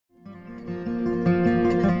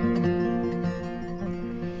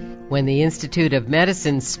When the Institute of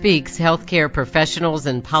Medicine speaks, healthcare professionals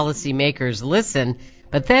and policymakers listen.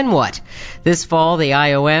 But then what? This fall, the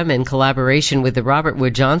IOM, in collaboration with the Robert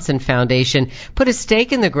Wood Johnson Foundation, put a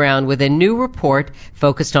stake in the ground with a new report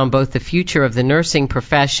focused on both the future of the nursing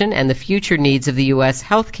profession and the future needs of the U.S.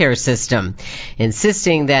 healthcare system,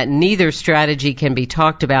 insisting that neither strategy can be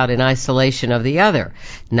talked about in isolation of the other,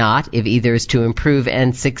 not if either is to improve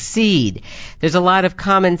and succeed. There's a lot of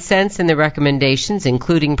common sense in the recommendations,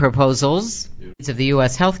 including proposals of the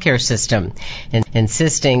U.S. healthcare system,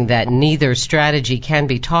 insisting that neither strategy can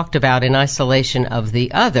be talked about in isolation of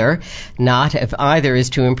the other, not if either is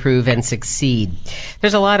to improve and succeed.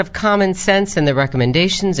 There's a lot of common sense in the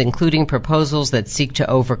recommendations, including proposals that seek to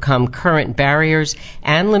overcome current barriers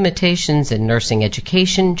and limitations in nursing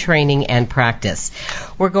education, training, and practice.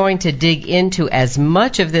 We're going to dig into as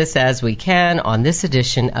much of this as we can on this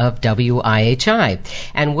edition of WIHI.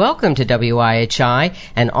 And welcome to WIHI,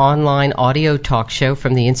 an online audio talk show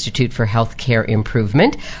from the Institute for Healthcare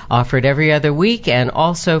Improvement, offered every other week and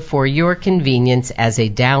also for your convenience as a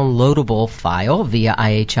downloadable file via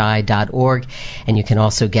IHI.org, and you can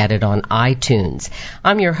also get it on iTunes.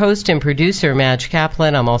 I'm your host and producer, Madge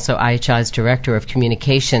Kaplan. I'm also IHI's Director of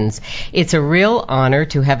Communications. It's a real honor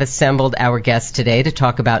to have assembled our guests today to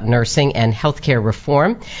talk about nursing and healthcare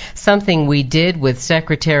reform, something we did with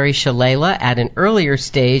Secretary Shalala at an earlier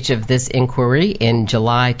stage of this inquiry in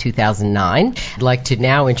July 2009. I'd like to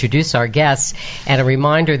now introduce our guests, and a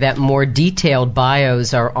reminder that more detailed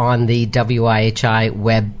bios are on the WIHI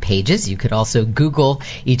web pages. You could also Google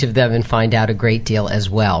each of them and find out a great deal as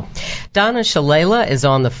well. Donna Shalala is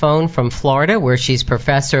on the phone from Florida, where she's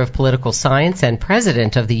professor of political science and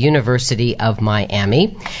president of the University of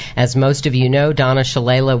Miami. As most of you know, Donna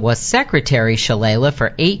Shalala was Secretary Shalala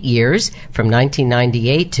for 8 years, from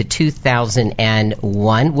 1998 to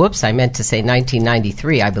 2001. Whoops, I meant to say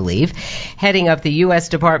 1993, I believe. Heading up the U.S.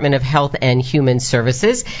 Department of Health and Human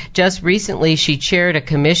Services. Just recently, she chaired a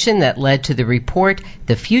commission that led to the report,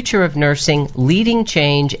 The Future of Nursing, Leading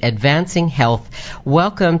Change, Advancing Health.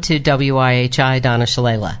 Welcome to WIHI, Donna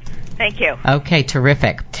Shalala. Thank you. Okay,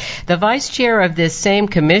 terrific. The vice chair of this same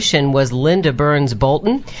commission was Linda Burns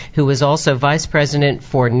Bolton, who was also vice president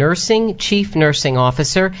for nursing, chief nursing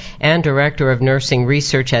officer, and director of nursing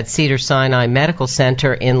research at Cedars-Sinai Medical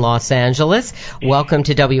Center in Los Angeles. Welcome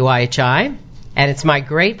to WIHI. And it's my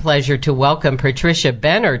great pleasure to welcome Patricia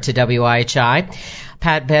Benner to WIHI.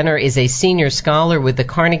 Pat Benner is a senior scholar with the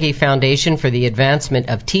Carnegie Foundation for the Advancement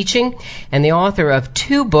of Teaching and the author of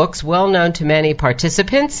 2 books well known to many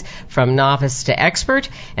participants, From Novice to Expert,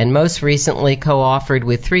 and most recently co-authored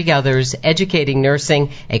with 3 others, Educating Nursing,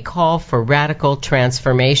 A Call for Radical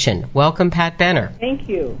Transformation. Welcome, Pat Benner. Thank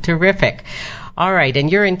you. Terrific. All right,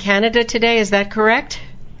 and you're in Canada today, is that correct?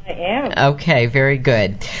 I am. Okay, very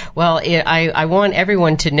good. Well, I want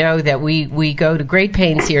everyone to know that we go to great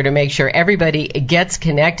pains here to make sure everybody gets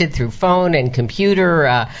connected through phone and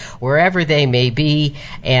computer, wherever they may be.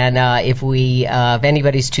 And if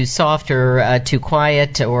anybody's too soft or too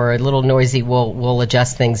quiet or a little noisy, we'll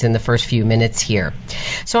adjust things in the first few minutes here.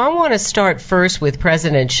 So I want to start first with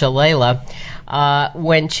President Shalala.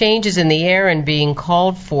 When change is in the air and being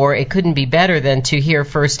called for, it couldn't be better than to hear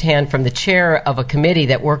firsthand from the chair of a committee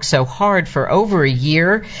that worked so hard for over a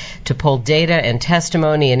year to pull data and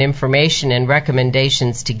testimony and information and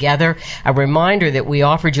recommendations together. A reminder that we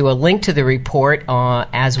offered you a link to the report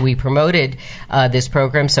as we promoted this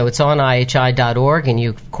program, so it's on IHI.org, and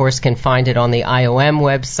you, of course, can find it on the IOM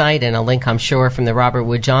website, and a link, I'm sure, from the Robert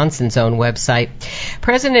Wood Johnson's own website.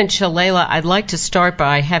 President Shalala, I'd like to start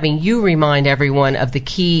by having you remind everyone of the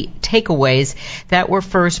key takeaways that were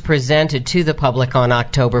first presented to the public on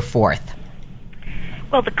October 4th.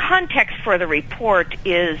 Well, the context for the report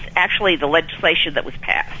is actually the legislation that was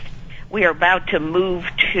passed. We are about to move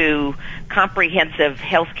to comprehensive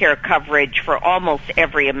health care coverage for almost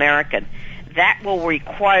every American. That will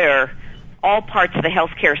require all parts of the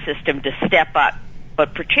health care system to step up,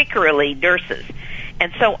 but particularly nurses.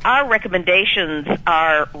 And so our recommendations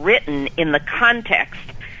are written in the context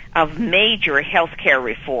of major health care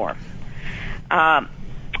reform. Hand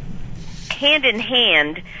in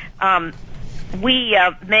hand, we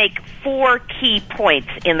make 4 key points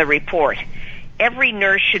in the report. Every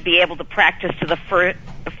nurse should be able to practice to the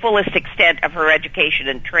fullest extent of her education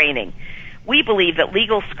and training. We believe that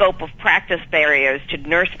legal scope of practice barriers to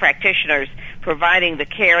nurse practitioners providing the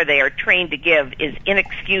care they are trained to give is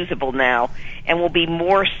inexcusable now and will be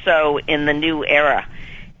more so in the new era.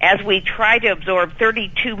 As we try to absorb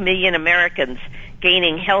 32 million Americans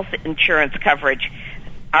gaining health insurance coverage,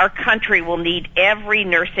 our country will need every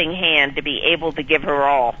nursing hand to be able to give her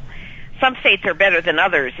all. some states are better than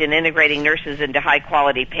others in integrating nurses into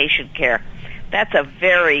high-quality patient care. That's a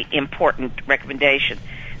very important recommendation.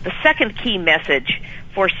 The second key message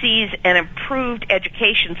foresees an improved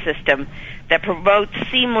education system that promotes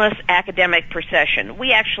seamless academic procession.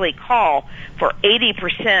 We actually call for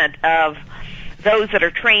 80% of those that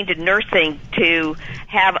are trained in nursing to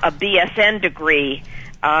have a BSN degree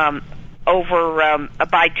by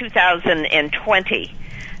 2020.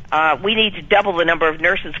 We need to double the number of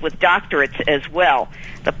nurses with doctorates as well.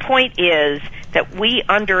 The point is that we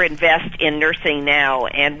underinvest in nursing now,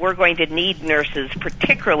 and we're going to need nurses,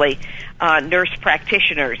 particularly nurse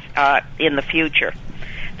practitioners, in the future.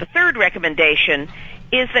 The third recommendation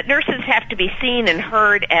is that nurses have to be seen and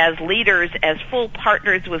heard as leaders, as full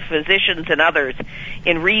partners with physicians and others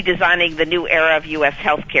in redesigning the new era of U.S.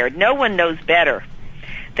 healthcare. No one knows better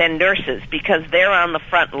than nurses, because they're on the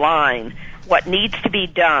front line, what needs to be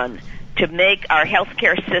done to make our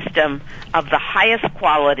healthcare system of the highest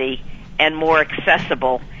quality and more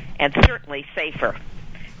accessible and certainly safer.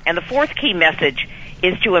 And the fourth key message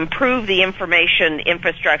is to improve the information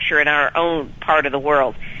infrastructure in our own part of the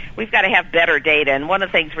world. We've got to have better data, and one of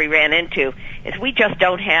the things we ran into is we just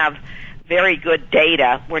don't have very good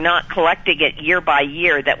data. We're not collecting it year by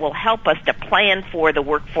year that will help us to plan for the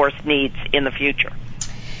workforce needs in the future.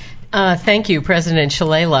 Thank you, President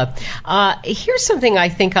Shalala. Here's something I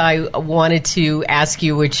think I wanted to ask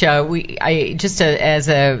you, which as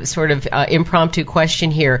a sort of impromptu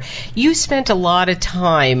question here. You spent a lot of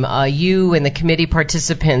time, you and the committee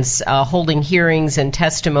participants, holding hearings and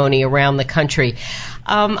testimony around the country.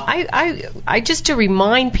 I just to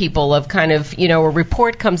remind people of kind of, a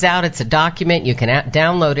report comes out, it's a document, you can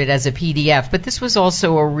download it as a PDF, but this was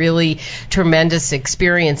also a really tremendous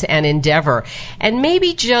experience and endeavor. And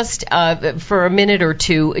maybe just for a minute or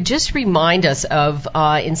two, just remind us of,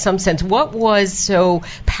 in some sense, what was so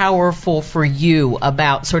powerful for you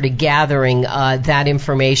about sort of gathering that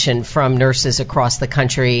information from nurses across the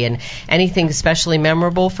country, and anything especially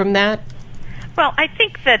memorable from that? Well, I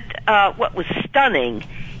think that what was stunning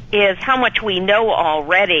is how much we know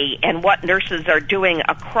already and what nurses are doing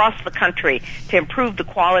across the country to improve the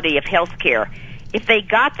quality of health care. If they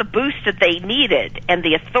got the boost that they needed and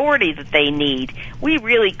the authority that they need, we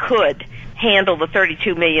really could handle the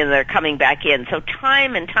 32 million that are coming back in. So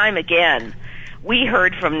time and time again, we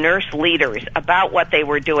heard from nurse leaders about what they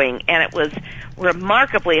were doing, and it was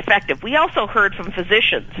remarkably effective. We also heard from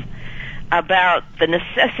physicians about the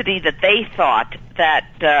necessity that they thought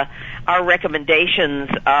that our recommendations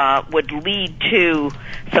would lead to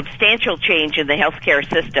substantial change in the healthcare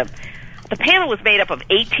system. The panel was made up of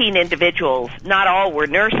 18 individuals. Not all were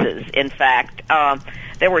nurses, in fact.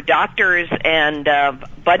 There were doctors and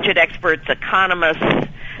budget experts, economists,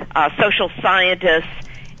 social scientists.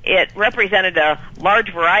 It represented a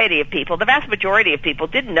large variety of people. The vast majority of people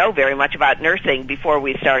didn't know very much about nursing before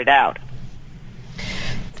we started out.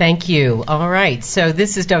 Thank you. All right. So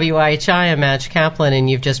this is WIHI. I'm Madge Kaplan, and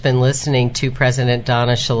you've just been listening to President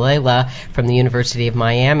Donna Shalala from the University of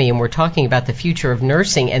Miami, and we're talking about the future of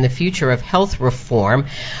nursing and the future of health reform.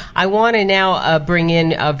 I want to now bring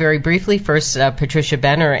in very briefly first Patricia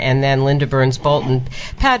Benner and then Linda Burns Bolton.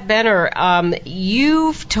 Pat Benner,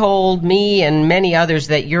 you've told me and many others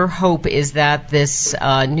that your hope is that this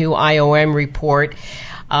new IOM report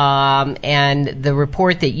and the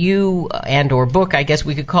report that you or book, I guess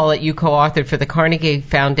we could call it, you co-authored for the Carnegie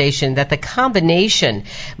Foundation, that the combination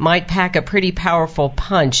might pack a pretty powerful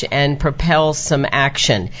punch and propel some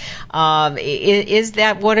action. Is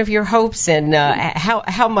that one of your hopes, and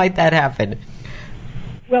how might that happen?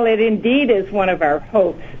 Well, it indeed is one of our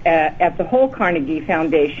hopes at the whole Carnegie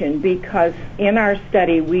Foundation, because in our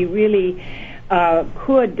study we really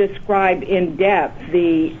could describe in depth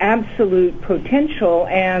the absolute potential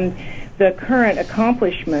and the current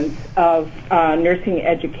accomplishments of nursing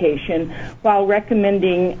education, while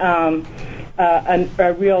recommending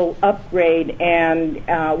a real upgrade.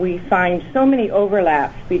 And we find so many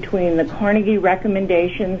overlaps between the Carnegie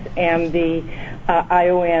recommendations and the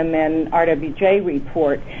IOM and RWJ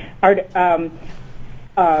report.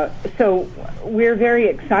 So we're very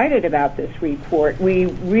excited about this report. We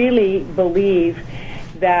really believe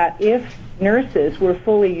that if nurses were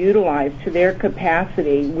fully utilized to their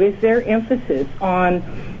capacity, with their emphasis on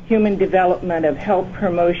human development of health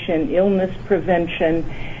promotion, illness prevention,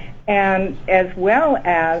 and as well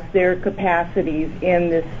as their capacities in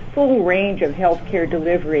this full range of healthcare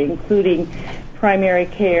delivery, including primary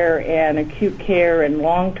care and acute care and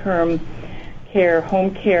long-term care,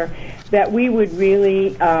 home care, that we would really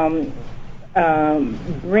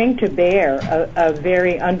bring to bear a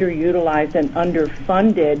very underutilized and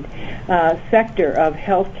underfunded sector of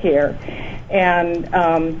healthcare.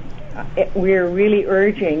 And we're really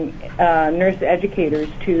urging nurse educators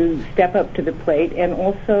to step up to the plate, and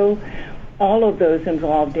also all of those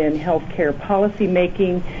involved in healthcare policy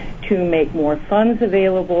making to make more funds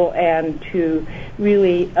available and to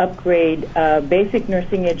really upgrade basic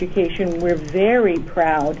nursing education. We're very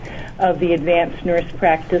proud of the advanced nurse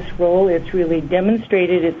practice role. It's really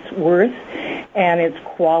demonstrated its worth and its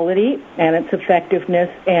quality and its effectiveness,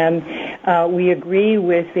 and we agree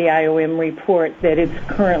with the IOM report that it's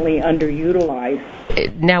currently underutilized.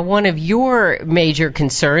 Now, one of your major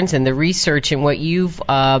concerns and the research and what you've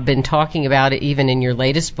been talking about even in your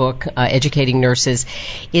latest book, Educating Nurses,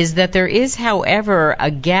 is that there is, however, a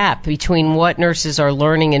gap between what nurses are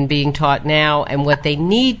learning and being taught now and what they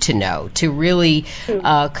need to know to really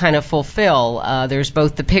kind of fulfill. There's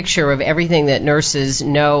both the picture of everything that nurses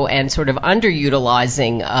know and sort of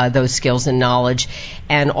underutilizing those skills and knowledge,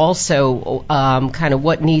 and also kind of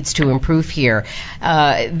what needs to improve here.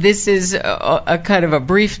 This is a kind of a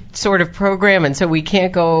brief sort of program, and so we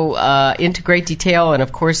can't go into great detail. And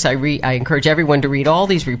of course, I encourage everyone to read all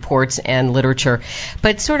these reports and literature,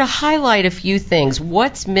 but sort of highlight a few things.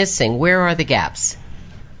 What's missing? Where are the gaps?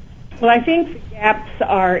 Well, I think the gaps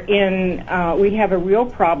are in, we have a real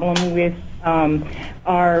problem with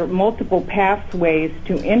our multiple pathways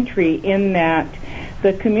to entry, in that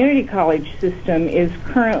the community college system is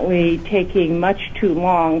currently taking much too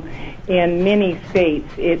long in many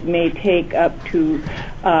states. It may take up to,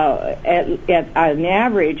 at an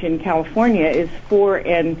average in California, is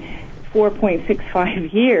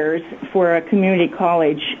 4.65 years for a community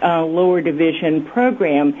college lower division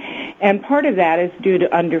program. And part of that is due to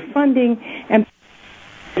underfunding, and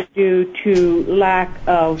due to lack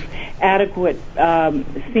of adequate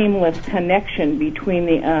seamless connection between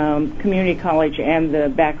the community college and the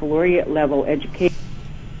baccalaureate level education.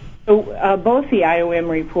 So both the IOM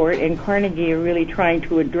report and Carnegie are really trying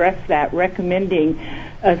to address that, recommending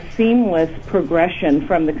a seamless progression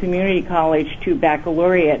from the community college to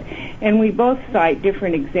baccalaureate. And we both cite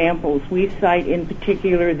different examples. We cite in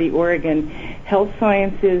particular the Oregon Health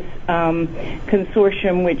Sciences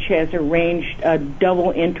Consortium, which has arranged a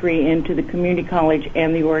double entry into the community college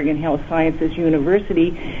and the Oregon Health Sciences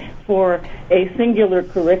University for a singular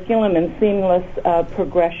curriculum and seamless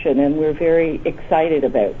progression, and we're very excited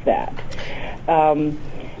about that.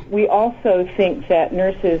 We also think that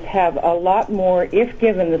nurses have a lot more, if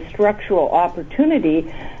given the structural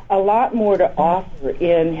opportunity, a lot more to offer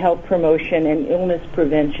in health promotion and illness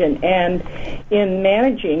prevention and in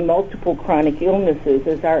managing multiple chronic illnesses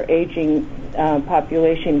as our aging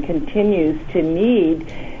population continues to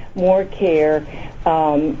need more care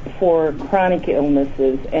for chronic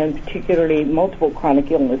illnesses, and particularly multiple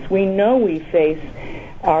chronic illness. We know we face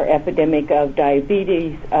our epidemic of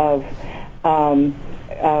diabetes, of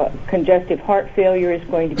congestive heart failure is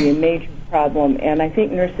going to be a major problem, and I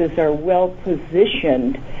think nurses are well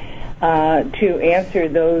positioned to answer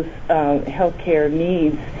those healthcare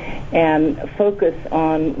needs and focus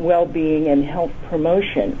on well-being and health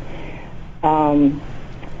promotion.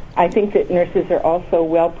 I think that nurses are also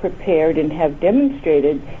well prepared and have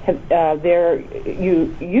demonstrated their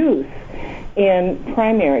use in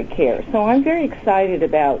primary care. So I'm very excited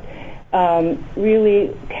about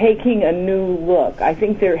really taking a new look. I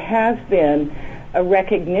think there has been a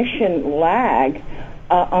recognition lag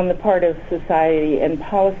on the part of society and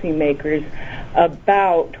policymakers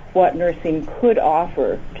about what nursing could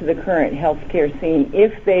offer to the current healthcare scene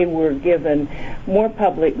if they were given more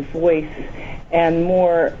public voice and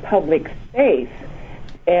more public space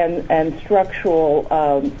and structural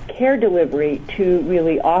care delivery to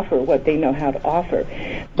really offer what they know how to offer.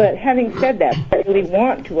 But having said that, I really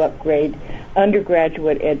want to upgrade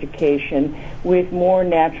undergraduate education with more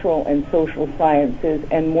natural and social sciences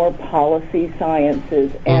and more policy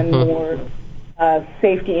sciences and more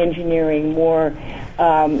safety engineering, more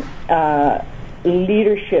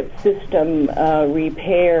leadership system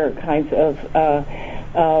repair kinds of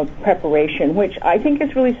preparation, which I think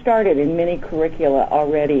has really started in many curricula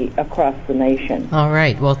already across the nation. All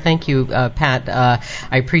right. Well, thank you, Pat.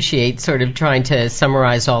 I appreciate sort of trying to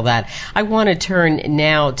summarize all that. I want to turn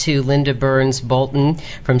now to Linda Burns-Bolton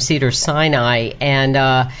from Cedars-Sinai, and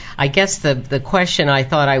I guess the question I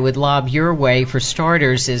thought I would lob your way for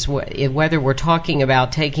starters is whether we're talking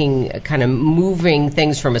about taking kind of moving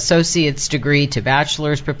things from associate's degree to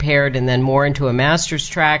bachelor's prepared and then more into a master's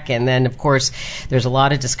track, and then, of course, there's a lot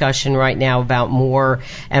lot of discussion right now about more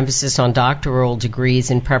emphasis on doctoral degrees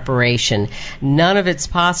in preparation. None of it's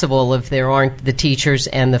possible if there aren't the teachers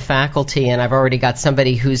and the faculty, and I've already got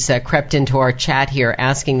somebody who's crept into our chat here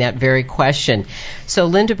asking that very question. So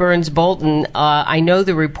Linda Burns Bolton, I know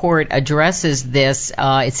the report addresses this.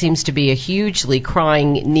 It seems to be a hugely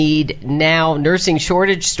crying need now. Nursing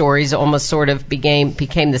shortage stories almost sort of became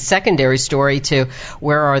the secondary story to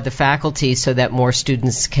where are the faculty so that more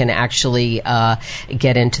students can actually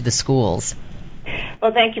get into the schools.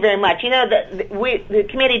 Well, thank you very much. You know, the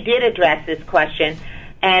committee did address this question,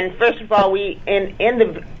 and first of all, we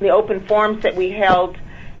in the open forums that we held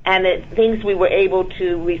and the things we were able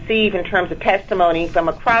to receive in terms of testimony from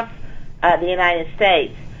across the United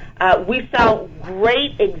States, we saw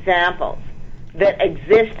great examples that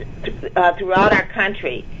exist throughout our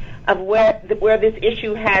country of where this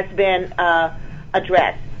issue has been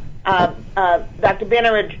addressed. Dr.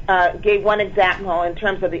 Benner gave one example in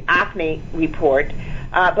terms of the ACNI report,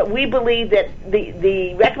 but we believe that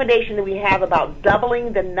the recommendation that we have about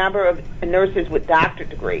doubling the number of nurses with doctorate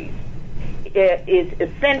degrees is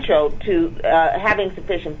essential to having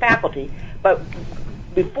sufficient faculty. But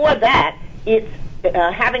before that, it's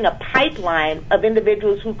having a pipeline of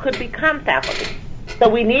individuals who could become faculty. So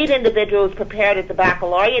we need individuals prepared at the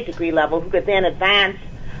baccalaureate degree level who could then advance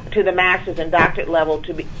to the master's and doctorate level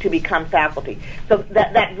to become faculty. So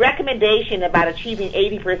that recommendation about achieving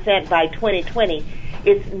 80% by 2020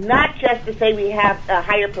 is not just to say we have a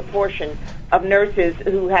higher proportion of nurses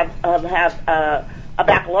who have a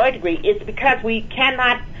baccalaureate degree. It's because we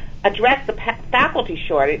cannot address the faculty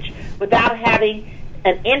shortage without having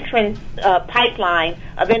an entrance pipeline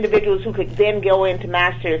of individuals who could then go into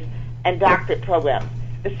master's and doctorate programs.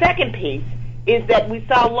 The second piece is that we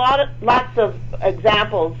saw lots of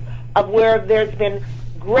examples of where there's been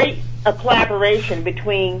great collaboration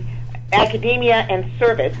between academia and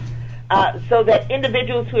service, so that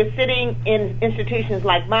individuals who are sitting in institutions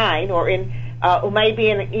like mine or who may be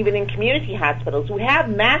even in community hospitals, who have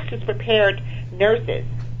master's prepared nurses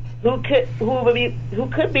who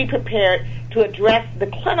could be prepared to address the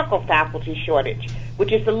clinical faculty shortage,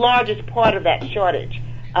 which is the largest part of that shortage,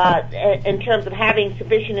 in terms of having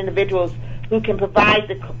sufficient individuals who can provide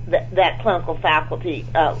that clinical faculty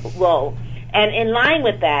role. And in line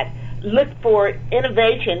with that, look for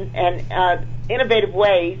innovation and innovative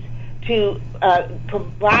ways to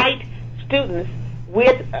provide students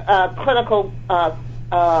with clinical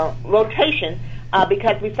rotation,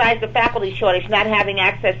 because besides the faculty shortage, not having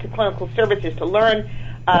access to clinical services to learn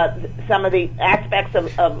some of the aspects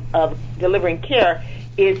of delivering care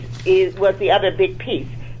was the other big piece.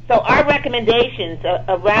 So our recommendations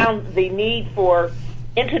around the need for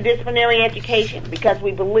interdisciplinary education, because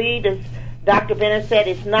we believe, as Dr. Bennett said,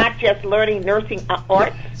 it's not just learning nursing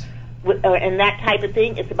arts and that type of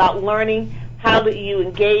thing. It's about learning how do you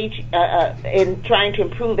engage in trying to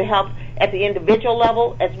improve the health at the individual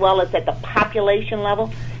level as well as at the population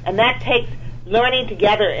level. And that takes learning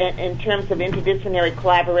together in terms of interdisciplinary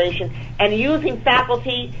collaboration and using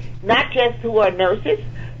faculty, not just who are nurses,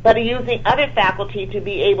 but using other faculty to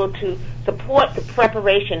be able to support the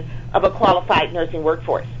preparation of a qualified nursing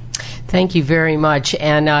workforce. Thank you very much.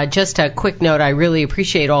 And just a quick note, I really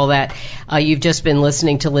appreciate all that. You've just been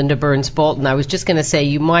listening to Linda Burns Bolton. I was just going to say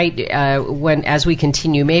you might, as we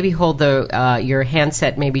continue, maybe hold your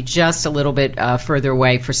handset maybe just a little bit further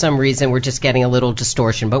away. For some reason, we're just getting a little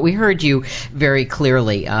distortion. But we heard you very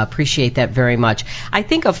clearly. Appreciate that very much. I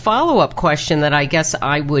think a follow-up question that I guess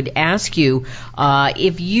I would ask you,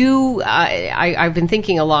 if you, I've been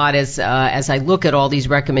thinking a lot as I look at all these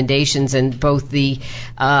recommendations and both the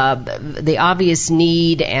obvious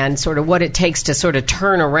need and sort of what it takes to sort of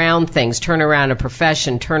turn around things, turn around a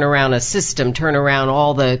profession, turn around a system, turn around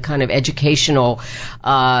all the kind of educational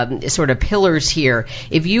sort of pillars here.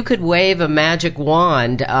 If you could wave a magic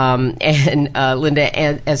wand, Linda,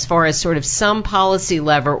 as far as sort of some policy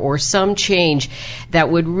lever or some change that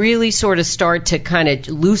would really sort of start to kind of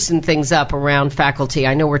loosen things up around faculty.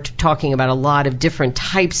 I know we're talking about a lot of different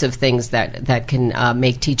types of things that can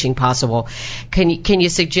make teaching possible. Can you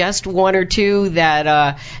suggest one or two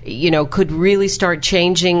that could really start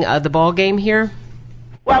changing the ball game here?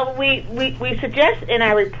 Well, we suggest in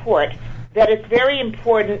our report that it's very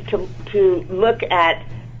important to look at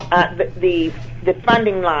the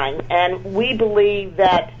funding line, and we believe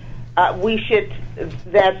that the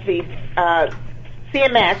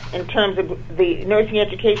CMS, in terms of the nursing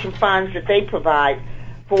education funds that they provide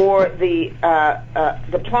for the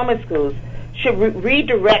diploma schools, should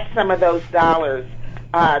redirect some of those dollars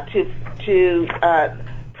to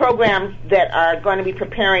programs that are going to be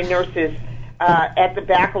preparing nurses at the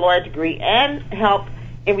baccalaureate degree and help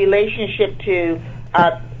in relationship to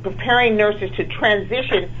preparing nurses to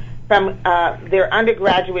transition from their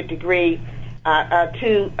undergraduate degree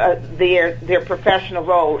to their professional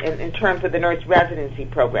role in terms of the nurse residency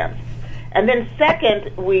programs. And then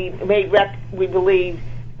second, we believe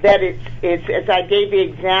that it's as I gave the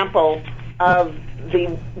example of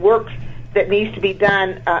the work that needs to be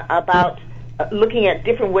done about looking at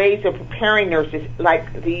different ways of preparing nurses,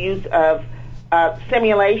 like the use of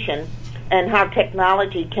simulation and how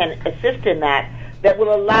technology can assist in that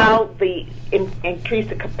will allow increase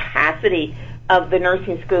the capacity of the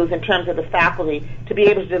nursing schools in terms of the faculty to be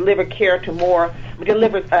able to deliver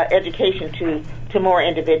education to more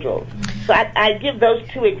individuals. So I give those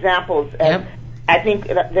two examples, I think,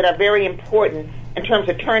 that are very important in terms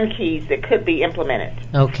of turnkeys that could be implemented.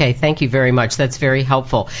 Okay, thank you very much. That's very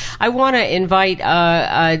helpful. I want to invite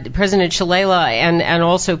President Shalala and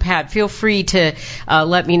also Pat. Feel free to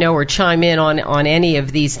let me know or chime in on any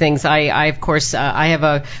of these things. I of course, I have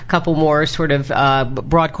a couple more sort of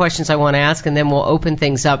broad questions I want to ask, and then we'll open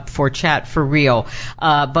things up for chat for real.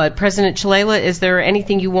 But President Shalala, is there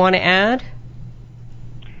anything you want to add?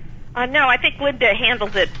 No, I think Linda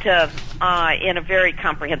handled it in a very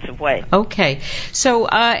comprehensive way. Okay. So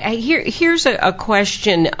here's a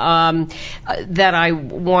question that I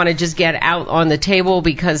want to just get out on the table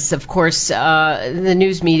because, of course, the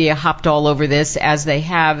news media hopped all over this as they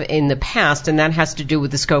have in the past, and that has to do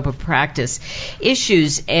with the scope of practice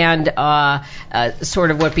issues and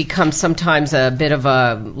sort of what becomes sometimes a bit of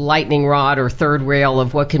a lightning rod or third rail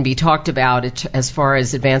of what can be talked about as far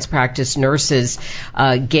as advanced practice nurses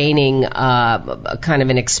gaining kind of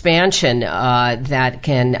an expansion that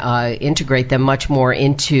can integrate them much more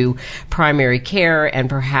into primary care and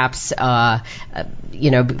perhaps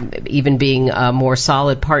even being more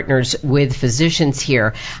solid partners with physicians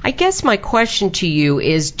here. I guess my question to you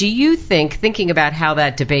is, do you think, thinking about how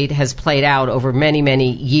that debate has played out over many,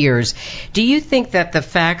 many years, do you think that the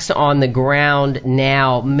facts on the ground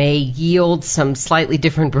now may yield some slightly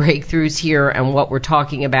different breakthroughs here and what we're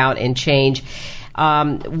talking about and change?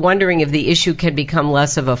 Wondering if the issue can become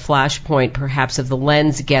less of a flashpoint, perhaps if the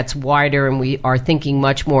lens gets wider and we are thinking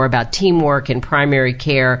much more about teamwork in primary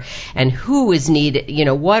care and who is needed,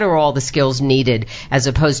 what are all the skills needed as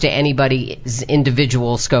opposed to anybody's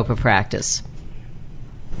individual scope of practice?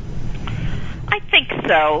 I think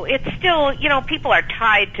so. It's still, people are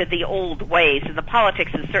tied to the old ways, and the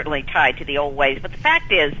politics is certainly tied to the old ways. But the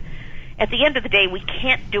fact is, at the end of the day, we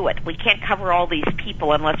can't do it. We can't cover all these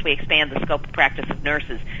people unless we expand the scope of practice of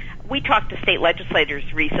nurses. We talked to state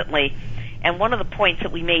legislators recently, and one of the points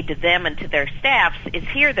that we made to them and to their staffs is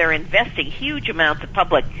here they're investing huge amounts of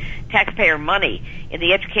public taxpayer money in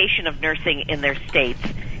the education of nursing in their states,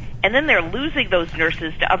 and then they're losing those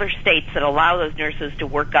nurses to other states that allow those nurses to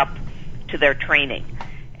work up to their training.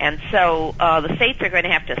 And so the states are going to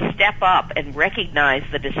have to step up and recognize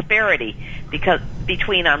the disparity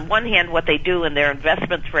between, on one hand, what they do in their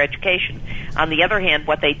investments for education, on the other hand,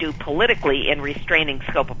 what they do politically in restraining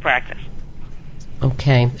scope of practice.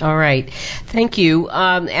 Okay. All right. Thank you.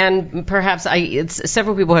 And perhaps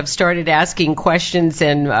several people have started asking questions,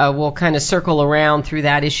 and we'll kind of circle around through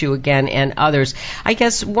that issue again and others. I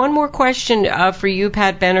guess one more question for you,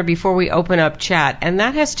 Pat Benner, before we open up chat, and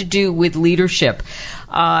that has to do with leadership.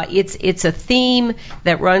 It's a theme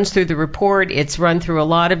that runs through the report. It's run through a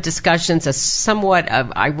lot of discussions, a somewhat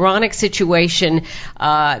ironic situation.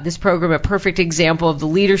 This program, a perfect example of the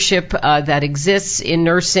leadership that exists in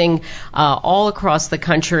nursing all across the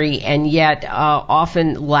country, and yet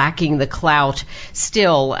often lacking the clout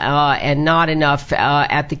still and not enough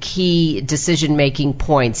at the key decision-making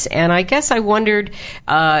points. And I guess I wondered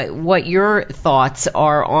what your thoughts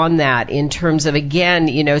are on that in terms of, again,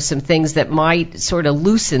 some things that might sort of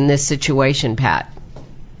loosen this situation, Pat.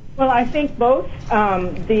 Well, I think both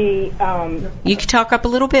You can talk up a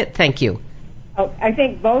little bit. Thank you. I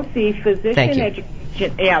think both the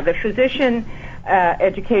physician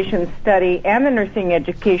education study and the nursing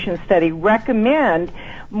education study recommend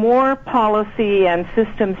more policy and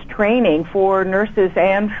systems training for nurses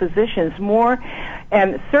and physicians.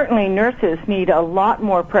 And certainly nurses need a lot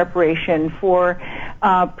more preparation for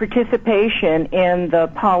participation in the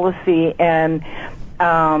policy and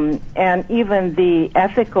even the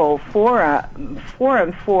ethical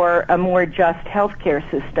forum for a more just healthcare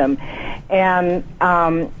system. And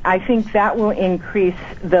I think that will increase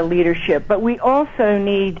the leadership. But we also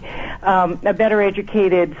need a better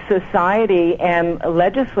educated society and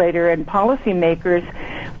legislator and policymakers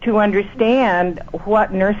to understand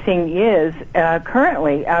what nursing is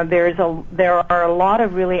currently. There are a lot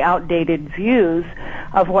of really outdated views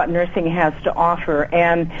of what nursing has to offer,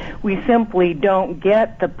 and we simply don't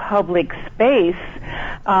get the public space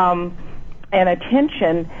and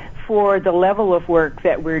attention for the level of work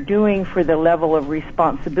that we're doing, for the level of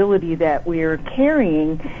responsibility that we're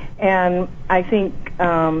carrying, and I think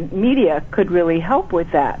media could really help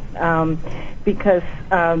with that, because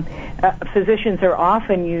physicians are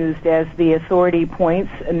often used as the authority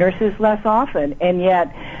points, nurses less often, and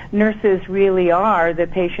yet nurses really are the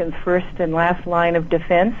patient's first and last line of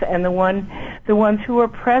defense, and the ones who are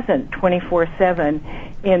present 24/7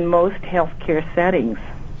 in most healthcare settings.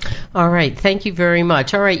 All right. Thank you very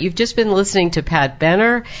much. All right. You've just been listening to Pat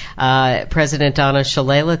Benner, President Donna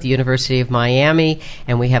Shalala at the University of Miami,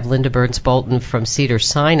 and we have Linda Burns-Bolton from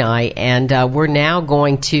Cedars-Sinai. And we're now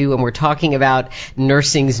we're talking about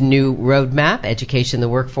nursing's new roadmap, Education, the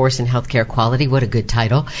Workforce, and Healthcare Quality. What a good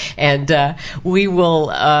title. And we will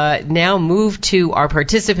now move to our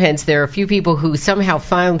participants. There are a few people who somehow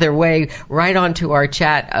found their way right onto our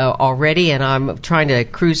chat already, and I'm trying to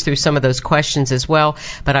cruise through some of those questions as well.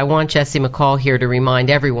 But I want Jesse McCall here to remind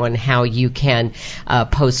everyone how you can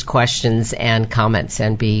post questions and comments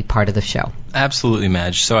and be part of the show. Absolutely,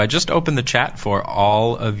 Madge. So I just opened the chat for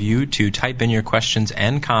all of you to type in your questions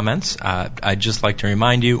and comments. I'd just like to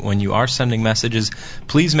remind you, when you are sending messages,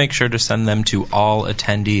 please make sure to send them to all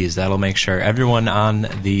attendees. That'll make sure everyone on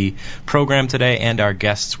the program today and our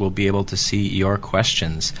guests will be able to see your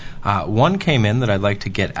questions. One came in that I'd like to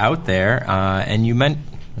get out there, and you meant...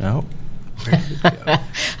 No.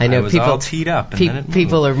 I know was people all teed up. And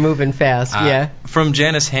people are moving fast. Yeah. From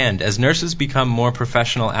Janice Hand, as nurses become more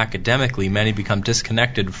professional academically, many become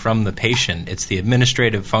disconnected from the patient. It's the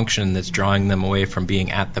administrative function that's drawing them away from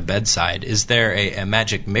being at the bedside. Is there a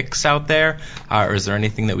magic mix out there, or is there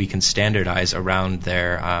anything that we can standardize around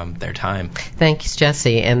their time? Thanks,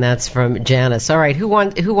 Jesse, and that's from Janice. All right, who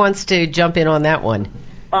wants to jump in on that one?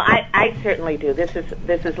 Well, I certainly do. This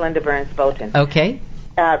is Linda Burns-Bolton. Okay.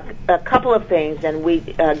 A couple of things, and we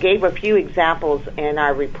gave a few examples in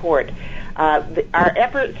our report. Our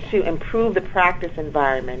efforts to improve the practice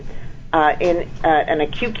environment in an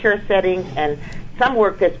acute care setting, and some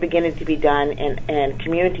work that's beginning to be done in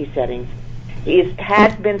community settings,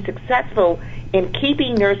 has been successful in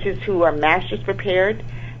keeping nurses who are master's prepared,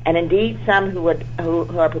 and indeed some who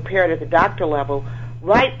are prepared at the doctor level,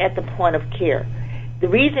 right at the point of care. The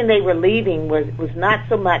reason they were leaving was not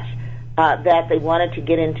so much that they wanted to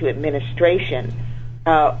get into administration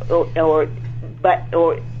or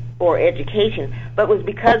education, but was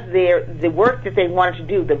because the work that they wanted to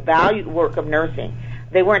do, the valued work of nursing,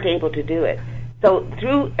 they weren't able to do it. So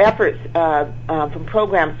through efforts from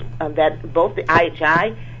programs that both the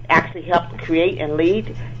IHI actually helped create and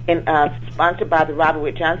lead, sponsored by the Robert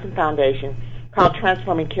Wood Johnson Foundation, called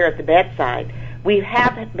Transforming Care at the Bedside, we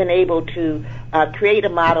have been able to create a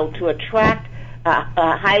model to attract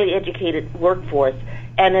a highly educated workforce,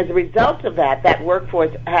 and as a result of that workforce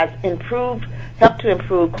has helped to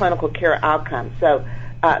improve clinical care outcomes. So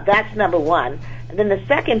that's number one. And then the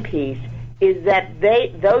second piece is that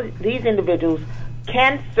these individuals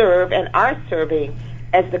can serve and are serving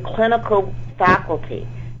as the clinical faculty.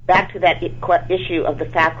 Back to that issue of the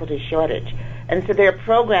faculty shortage, and so there are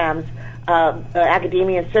programs,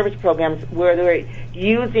 academia and service programs, where they're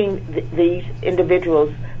using these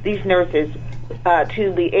individuals, these nurses,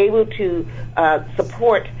 to be able to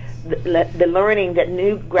support the learning that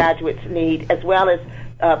new graduates need, as well as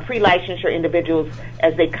pre-licensure individuals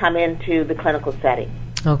as they come into the clinical setting.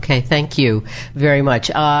 Okay, thank you very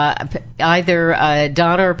much. Either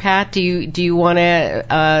Donna or Pat, do you want to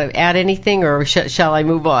add anything, or shall I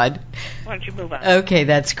move on? Why don't you move on? Okay,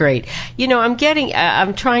 that's great.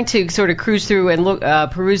 I'm trying to sort of cruise through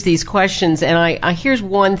and peruse these questions, and I here's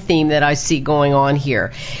one theme that I see going on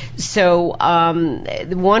here. So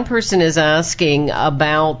one person is asking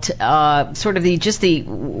about sort of the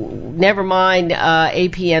never mind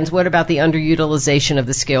APNs. What about the underutilization of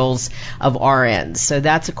the skills of RNs? So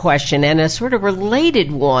that's a question, and a sort of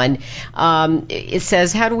related one. It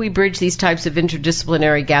says, how do we bridge these types of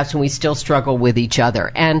interdisciplinary gaps when we still struggle with each other?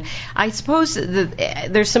 And I suppose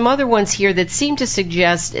there's some other ones here that seem to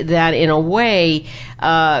suggest that, in a way,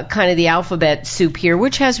 kind of the alphabet soup here,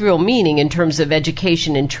 which has real meaning in terms of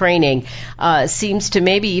education and training, seems to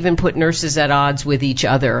maybe even put nurses at odds with each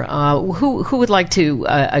other. Who would like to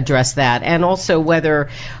address that? And also whether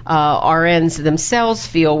RNs themselves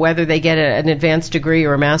feel, whether they get an advanced degree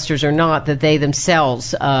or a master's or not, that they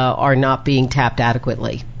themselves are not being tapped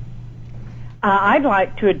adequately. I'd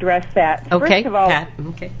like to address that. Okay, First of all, Pat.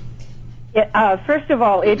 Okay. First of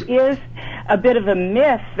all, it is a bit of a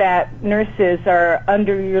myth that nurses are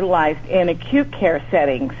underutilized in acute care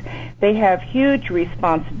settings. They have huge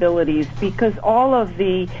responsibilities because all of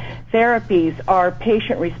the therapies are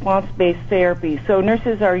patient response-based therapies. So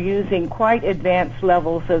nurses are using quite advanced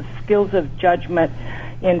levels of skills of judgment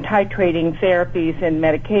in titrating therapies and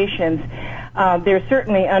medications. They're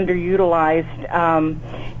certainly underutilized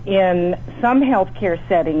in some healthcare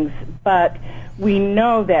settings, but we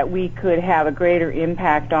know that we could have a greater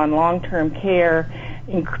impact on long-term care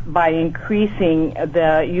by increasing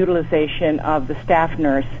the utilization of the staff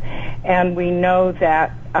nurse. And we know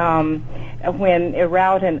that when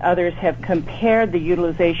Erout and others have compared the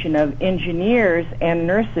utilization of engineers and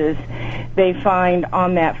nurses, they find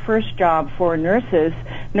on that first job for nurses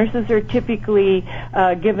are typically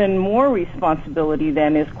given more responsibility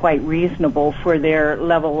than is quite reasonable for their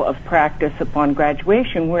level of practice upon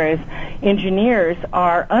graduation, whereas engineers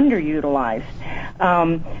are underutilized.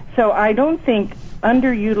 So I don't think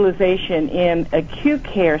underutilization in acute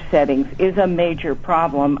care settings is a major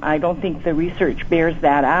problem. I don't think the research bears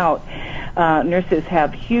that out. Nurses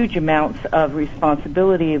have huge amounts of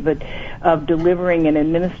responsibility of delivering and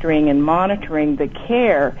administering and monitoring the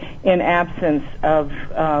care in absence of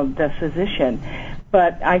the physician.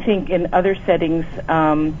 But I think in other settings,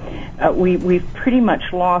 we've pretty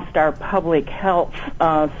much lost our public health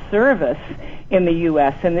service in the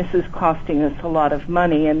U.S., and this is costing us a lot of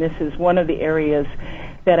money, and this is one of the areas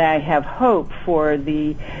that I have hope for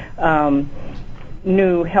the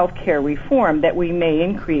new healthcare reform, that we may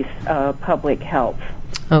increase public health.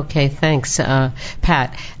 Okay, thanks,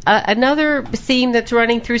 Pat. Another theme that's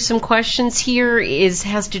running through some questions here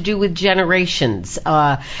has to do with generations,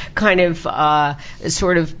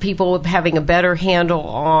 sort of people having a better handle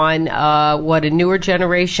on what a newer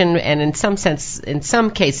generation, and in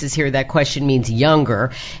some cases here that question means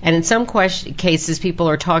younger, and in some cases people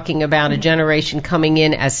are talking about a generation coming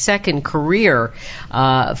in as second career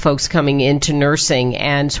folks coming into nursing,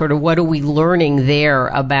 and sort of what are we learning there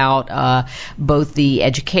about both the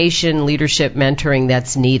education, leadership, mentoring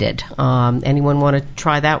that's needed. Anyone want to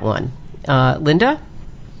try that one? Linda?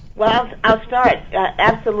 Well, I'll start.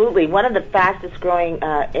 Absolutely. One of the fastest growing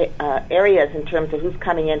areas in terms of who's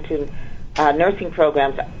coming into nursing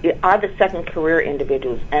programs are the second career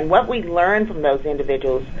individuals. And what we learn from those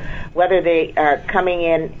individuals, whether they are coming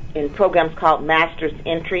in programs called Master's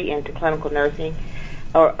Entry into Clinical Nursing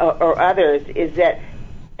or others, is that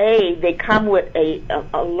they come with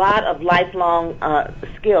a lot of lifelong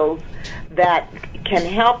skills that can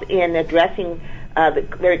help in addressing the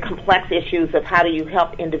very complex issues of how do you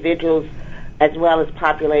help individuals as well as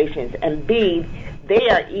populations. And B, they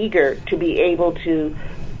are eager to be able to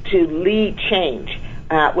lead change,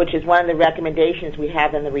 which is one of the recommendations we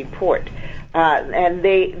have in the report. And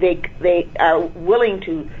they are willing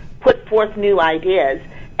to put forth new ideas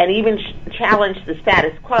and even challenge the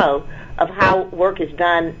status quo of how work is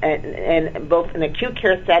done in both in acute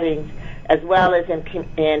care settings as well as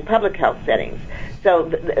in public health settings. So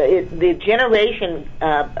the generation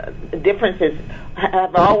differences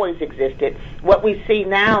have always existed. What we see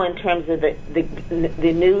now in terms of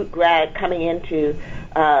the new grad coming into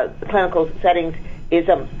clinical settings is,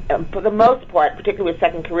 for the most part, particularly with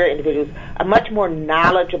second career individuals, a much more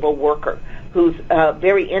knowledgeable worker who's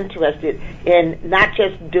very interested in not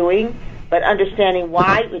just doing, but understanding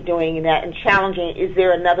why we're doing that and challenging, is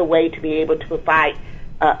there another way to be able to provide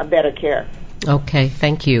a better care? Okay,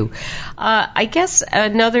 thank you. I guess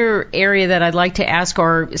another area that I'd like to ask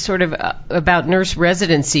are sort of about nurse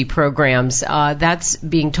residency programs. That's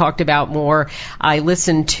being talked about more. I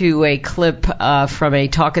listened to a clip from a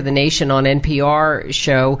Talk of the Nation on NPR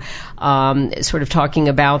show, sort of talking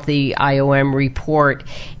about the IOM report,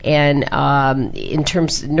 and in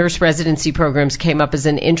terms nurse residency programs came up as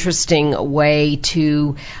an interesting way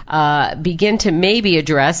to begin to maybe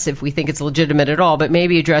address, if we think it's legitimate at all, but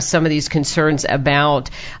maybe address some of these concerns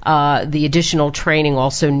about the additional training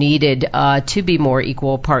also needed to be more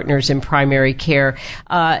equal partners in primary care.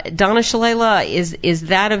 Donna Shalala, is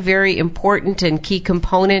that a very important and key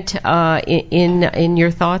component in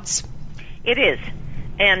your thoughts? It is.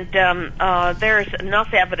 And there's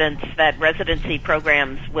enough evidence that residency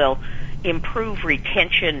programs will improve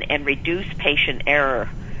retention and reduce patient error.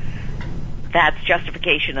 That's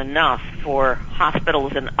justification enough for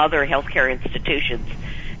hospitals and other healthcare institutions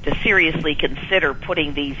to seriously consider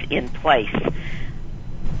putting these in place.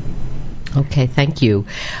 Okay, thank you.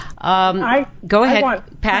 Go ahead,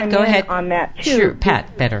 Pat. Go ahead on that too. Sure,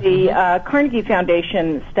 Pat. Better. The Carnegie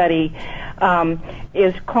Foundation study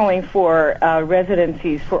is calling for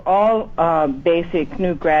residencies for all basic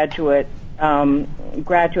new graduate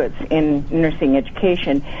graduates in nursing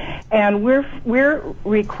education, and we're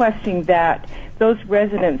requesting that those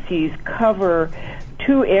residencies cover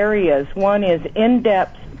two areas. One is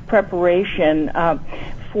in-depth preparation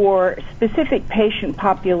for specific patient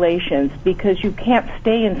populations, because you can't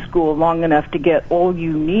stay in school long enough to get all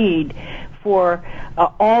you need for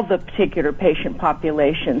all the particular patient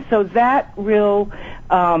populations. So that real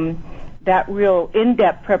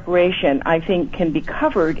in-depth preparation, I think, can be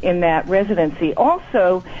covered in that residency.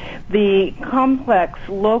 Also, the complex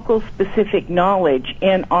local specific knowledge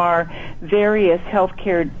in our various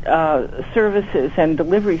healthcare services and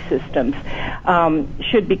delivery systems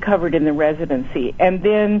should be covered in the residency. And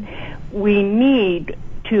then we need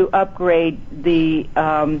to upgrade the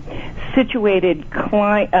situated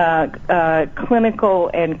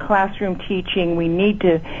clinical and classroom teaching. We need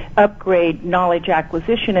to upgrade knowledge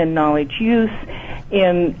acquisition and knowledge use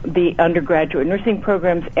in the undergraduate nursing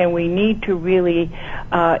programs, and we need to really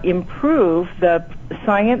improve the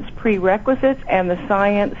science prerequisites and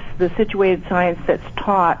the situated science that's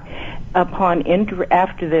taught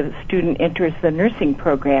after the student enters the nursing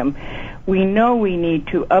program. We know we need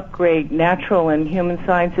to upgrade natural and human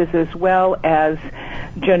sciences as well as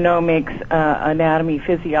genomics, anatomy,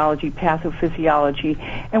 physiology, pathophysiology,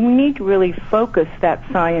 and we need to really focus that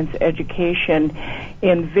science education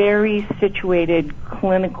in very situated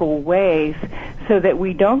clinical ways so that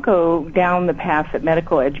we don't go down the path that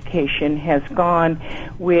medical education has gone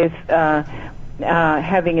with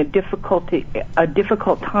having a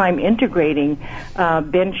difficult time integrating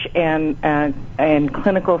bench and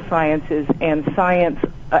clinical sciences and science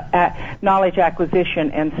knowledge acquisition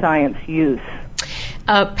and science use.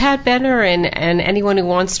 Pat Benner and anyone who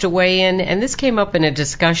wants to weigh in, and this came up in a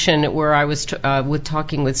discussion where I was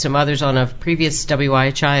talking with some others on a previous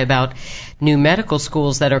WIHI about new medical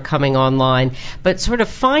schools that are coming online, but sort of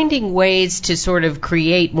finding ways to sort of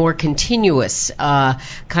create more continuous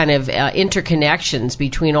interconnections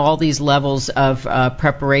between all these levels of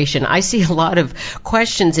preparation. I see a lot of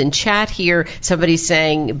questions in chat here. Somebody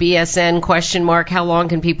saying BSN ? How long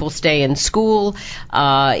can people stay in school?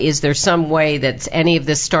 Is there some way that any of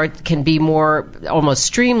this can be more almost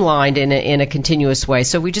streamlined in a continuous way?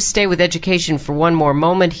 So we just stay with education for one more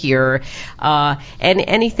moment here. And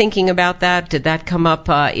any thinking about that? Did that come up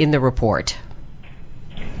in the report?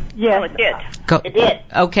 Yes, well, it did. It did.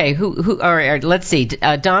 Okay. Who? All right. Let's see.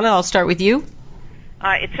 Donna, I'll start with you.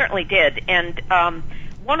 It certainly did, and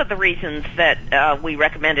one of the reasons that we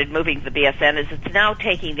recommended moving the BSN is it's now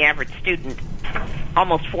taking the average student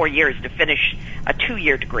almost 4 years to finish a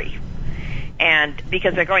 2-year degree. And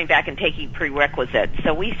because they're going back and taking prerequisites.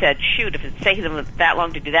 So we said, shoot, if it's taking them that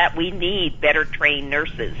long to do that, we need better trained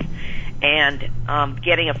nurses. And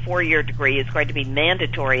getting a 4-year degree is going to be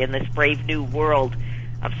mandatory in this brave new world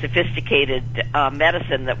of sophisticated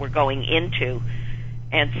medicine that we're going into.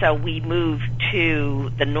 And so we moved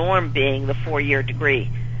to the norm being the 4-year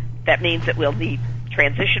degree. That means that we'll need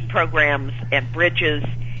transition programs and bridges.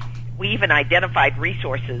 We even identified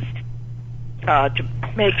resources to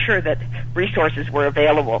make sure that resources were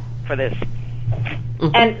available for this.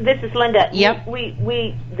 Mm-hmm. And this is Linda. Yep.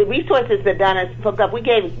 We the resources that Donna spoke of, we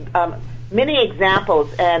gave many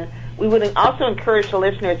examples, and we would also encourage the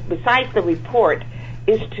listeners, besides the report,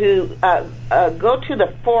 is to go to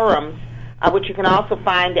the forums, which you can also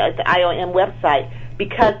find at the IOM website,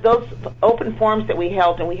 because those open forums that we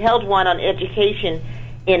held, and we held one on education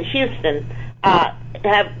in Houston,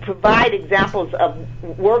 provide examples of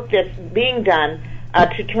work that's being done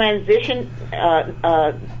to transition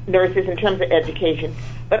nurses in terms of education,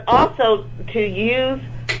 but also to use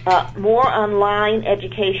more online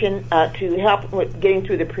education to help with getting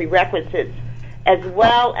through the prerequisites, as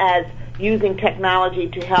well as using technology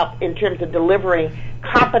to help in terms of delivering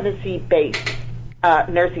competency-based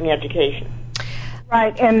nursing education.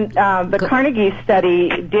 Right, and the Carnegie study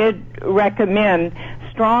did recommend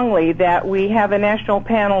strongly that we have a national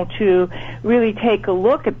panel to really take a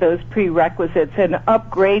look at those prerequisites and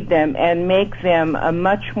upgrade them and make them a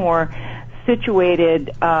much more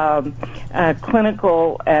situated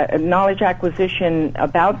clinical knowledge acquisition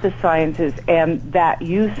about the sciences and that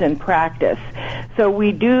use in practice. So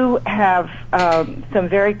we do have some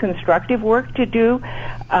very constructive work to do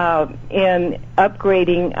in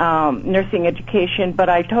upgrading nursing education, but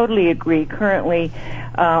I totally agree. Currently,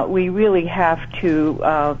 we really have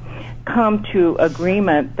to come to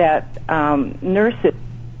agreement that nurses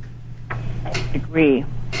degree.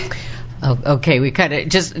 Oh, okay, we kind of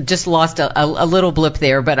just lost a little blip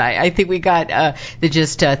there, but I think we got the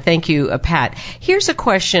gist. Thank you, Pat. Here's a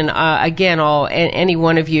question. Again, any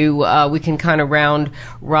one of you, we can kind of round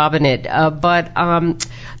robin it. But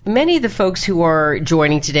many of the folks who are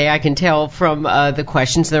joining today, I can tell from the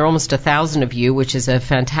questions, there are almost 1,000 of you, which is a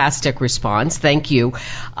fantastic response. Thank you.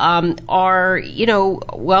 Are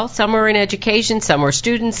some are in education, some are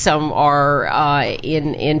students, some are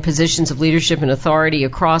in positions of leadership and authority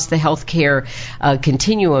across the healthcare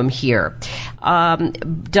continuum here.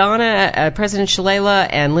 Donna, President Shalala,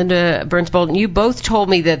 and Linda Burns-Bolton, you both told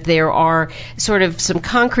me that there are sort of some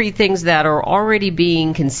concrete things that are already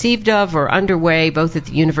being conceived of or underway, both at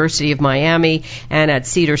the University of Miami and at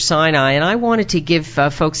Cedars-Sinai. And I wanted to give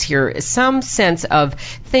folks here some sense of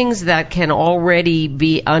things that can already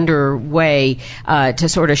be underway to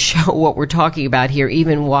sort of show what we're talking about here,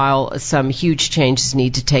 even while some huge changes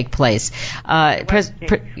need to take place.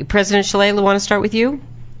 President Shalala, want to start with you?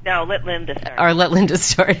 No, let Linda start. Or let Linda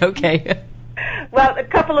start, okay. Well, a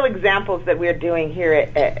couple of examples that we're doing here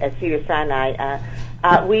at Cedars-Sinai.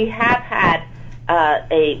 We have had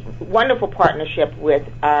a wonderful partnership with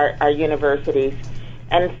our universities,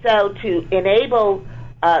 and so to enable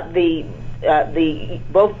both the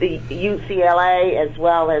UCLA as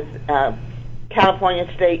well as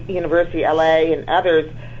California State University, LA, and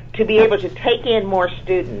others to be able to take in more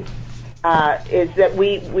students, is that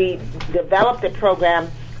we developed a program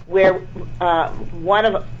where one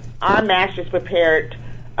of our master's prepared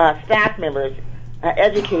staff members,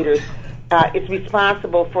 educators, is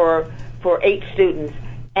responsible for 8 students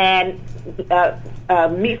and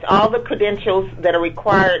meets all the credentials that are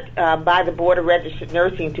required by the Board of Registered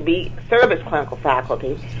Nursing to be service clinical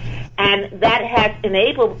faculty. And that has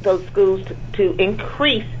enabled those schools to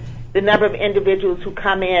increase the number of individuals who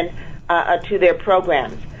come in to their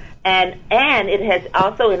programs. And it has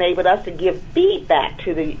also enabled us to give feedback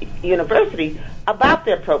to the university about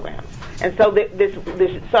their programs. And so this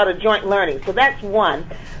sort of joint learning. So that's one.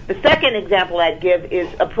 The second example I'd give is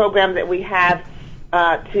a program that we have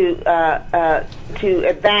to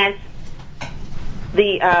advance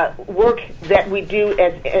the work that we do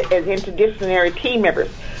as interdisciplinary team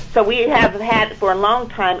members. So we have had for a long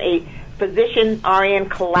time a physician-RN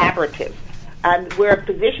collaborative, where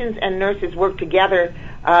physicians and nurses work together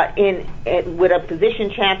with a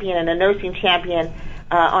physician champion and a nursing champion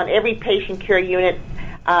on every patient care unit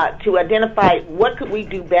to identify what could we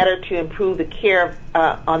do better to improve the care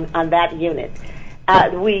on that unit.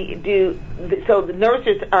 So the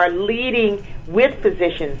nurses are leading with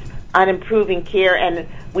physicians on improving care, and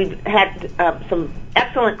we've had some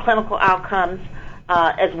excellent clinical outcomes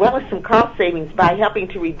as well as some cost savings by helping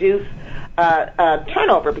to reduce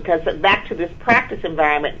turnover, because back to this practice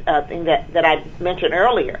environment thing that I mentioned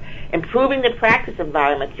earlier, improving the practice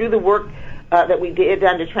environment through the work that we did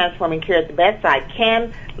under Transforming Care at the Bedside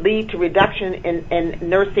can lead to reduction in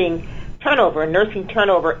nursing turnover. Nursing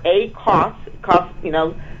turnover, costs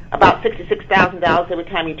about $66,000 every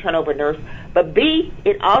time you turn over a nurse, but B,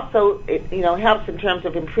 it also helps in terms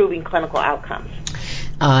of improving clinical outcomes.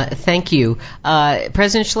 Thank you.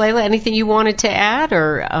 President Shalala, anything you wanted to add?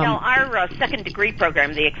 Our second degree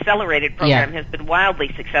program, the accelerated program, has been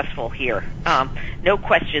wildly successful here. No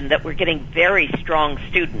question that we're getting very strong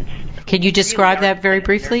students. Can you describe that very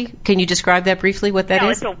briefly? What that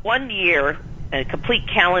is? It's a 1 year, a complete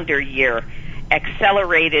calendar year,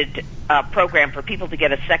 accelerated program for people to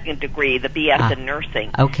get a second degree, the BS in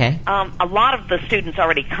nursing. Okay. A lot of the students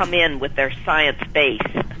already come in with their science base,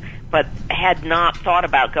 but had not thought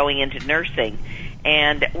about going into nursing.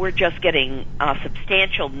 And we're just getting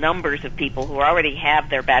substantial numbers of people who already have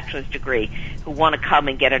their bachelor's degree who want to come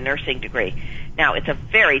and get a nursing degree. Now, it's a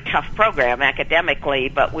very tough program academically,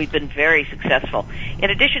 but we've been very successful. In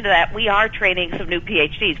addition to that, we are training some new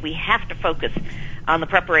PhDs. We have to focus on the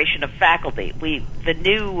preparation of faculty. The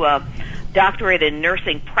new doctorate in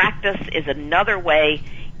nursing practice is another way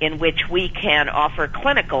in which we can offer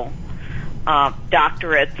clinical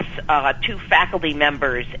doctorates to faculty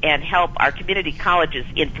members and help our community colleges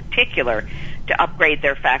in particular to upgrade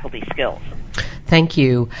their faculty skills. Thank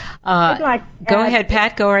you. Go ahead,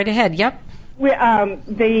 Pat. Go right ahead. Yep.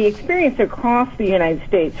 The experience across the United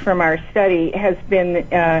States from our study has been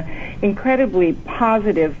incredibly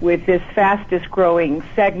positive with this fastest growing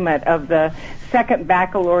segment of the second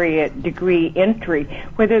baccalaureate degree entry,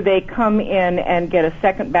 whether they come in and get a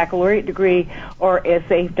second baccalaureate degree or as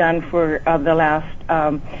they've done for the last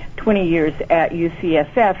 20 years at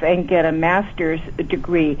UCSF and get a master's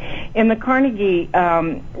degree. In the Carnegie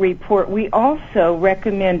report, we also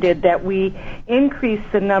recommended that we increase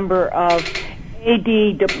the number of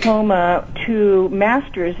AD diploma to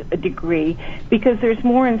master's degree, because there's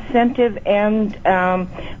more incentive and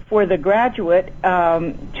for the graduate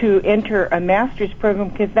to enter a master's program,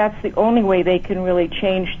 because that's the only way they can really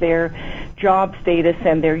change their job status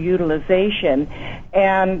and their utilization.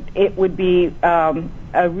 And it would be fulfill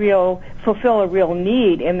a real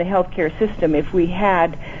need in the healthcare system if we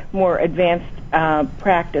had more advanced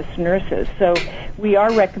practice nurses. So we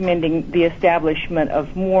are recommending the establishment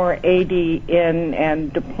of more AD-in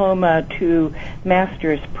and diploma to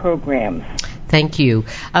master's programs. Thank you.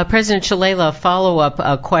 President Shalala, a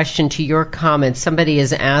follow-up question to your comments. Somebody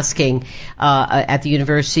is asking, at the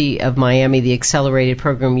University of Miami, the accelerated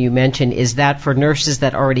program you mentioned, is that for nurses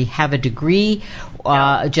that already have a degree,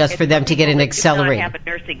 just for them to get an accelerated? Do not have a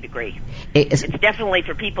nursing degree. It's definitely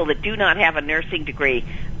for people that do not have a nursing degree,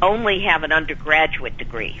 only have an undergraduate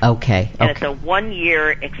degree. Okay. And it's a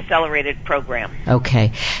 1-year accelerated program.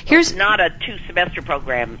 Okay. It's not a 2-semester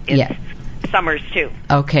program. It's summers too.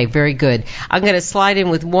 Okay, very good. I'm going to slide in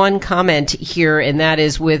with one comment here, and that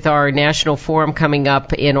is with our national forum coming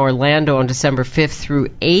up in Orlando on December 5th through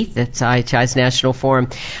 8th. That's IHI's national forum.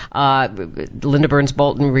 Linda Burns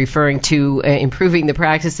Bolton referring to improving the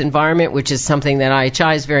practice environment, which is something that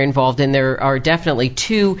IHI is very involved in. There are definitely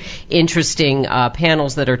 2 interesting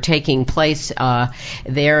panels that are taking place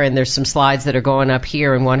there, and there's some slides that are going up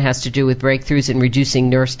here, and one has to do with breakthroughs in reducing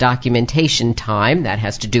nurse documentation time. That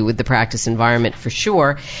has to do with the practice environment for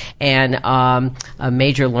sure, and a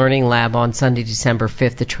major learning lab on Sunday, December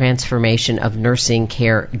 5th, the transformation of nursing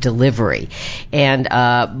care delivery. And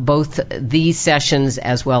both these sessions,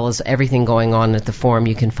 as well as everything going on at the forum,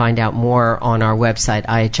 you can find out more on our website,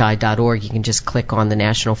 ihi.org. You can just click on the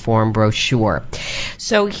National Forum brochure.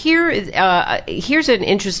 So here's an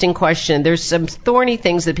interesting question. There's some thorny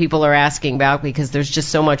things that people are asking about because there's just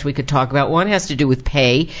so much we could talk about. One has to do with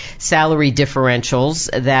pay, salary differentials,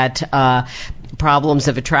 that problems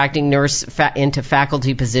of attracting nurse into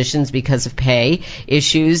faculty positions because of pay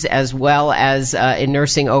issues, as well as in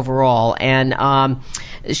nursing overall. And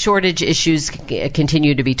shortage issues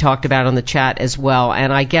continue to be talked about on the chat as well.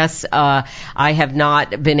 And I guess I have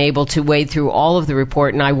not been able to wade through all of the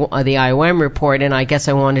report, and the IOM report, and I guess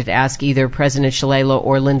I wanted to ask either President Shalala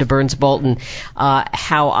or Linda Burns Bolton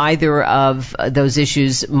how either of those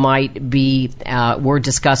issues might be were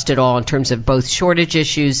discussed at all in terms of both shortage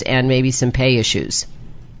issues and maybe some pay issues.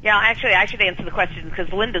 Yeah, actually, I should answer the question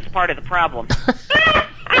because Linda's part of the problem.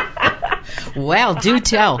 Well, do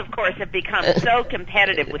tell. Of course, have become so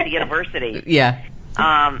competitive with the university. Yeah.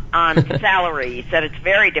 On salaries that it's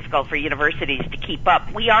very difficult for universities to keep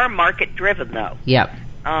up. We are market-driven, though. Yep.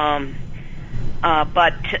 But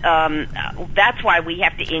that's why we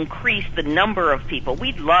have to increase the number of people.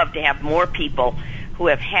 We'd love to have more people who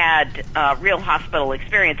have had real hospital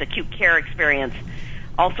experience, acute care experience,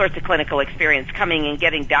 all sorts of clinical experience, coming and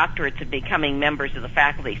getting doctorates and becoming members of the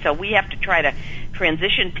faculty. So we have to try to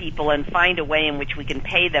transition people and find a way in which we can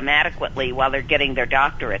pay them adequately while they're getting their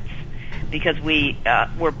doctorates, because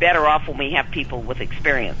we're better off when we have people with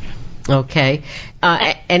experience. Okay.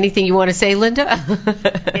 Anything you want to say, Linda?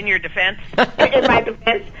 In your defense? In my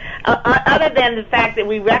defense, other than the fact that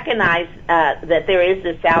we recognize that there is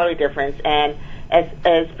this salary difference, and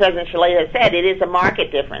as President Shalala said, it is a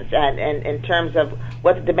market difference and in terms of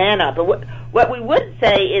what the demand are. But what we would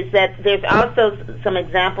say is that there's also some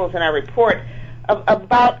examples in our report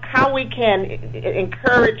about how we can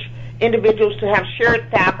encourage individuals to have shared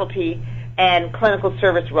faculty and clinical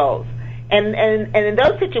service roles. And in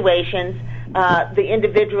those situations, the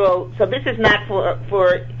individual, so this is not for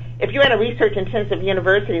if you're in a research-intensive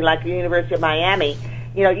university like the University of Miami,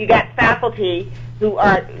 you got faculty who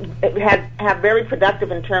have very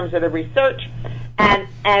productive in terms of the research, and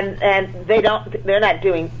they're not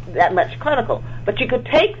doing that much clinical. But you could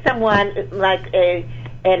take someone like a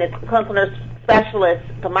clinical nurse specialist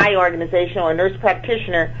from my organization or a nurse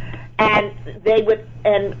practitioner, and they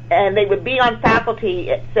would be on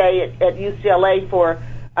faculty, say at UCLA for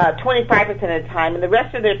 25% of the time, and the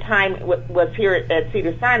rest of their time was here at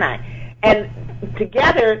Cedars-Sinai. And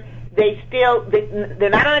together, they're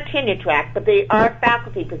not on a tenure track, but they are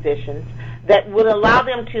faculty positions that would allow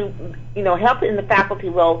them to, help in the faculty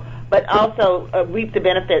role, but also reap the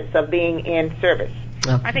benefits of being in service.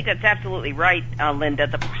 Okay. I think that's absolutely right, Linda.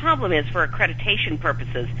 The problem is, for accreditation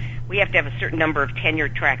purposes, we have to have a certain number of tenure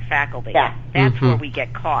track faculty. Yeah. That's where we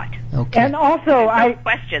get caught. Okay. And also,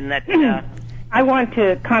 Question that. I want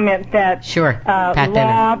to comment that sure.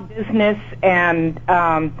 law, business, and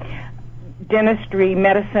dentistry,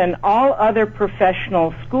 medicine, all other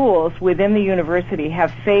professional schools within the university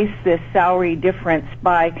have faced this salary difference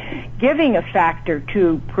by giving a factor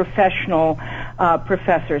to professional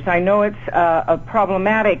professors. I know it's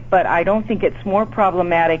problematic, but I don't think it's more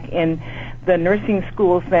problematic in the nursing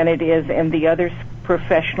schools than it is in the other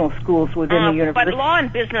professional schools within the university. But law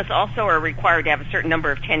and business also are required to have a certain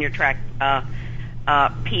number of tenure track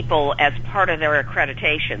people as part of their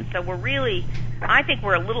accreditation. So I think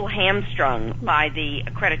we're a little hamstrung by the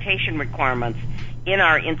accreditation requirements in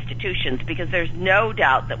our institutions, because there's no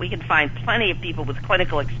doubt that we can find plenty of people with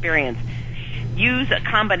clinical experience use a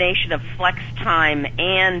combination of flex time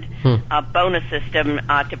and a bonus system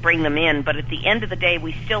to bring them in. But at the end of the day,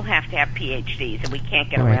 we still have to have PhDs, and we can't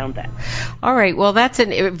get around that. All right. Well, that's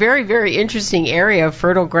a very, very interesting area of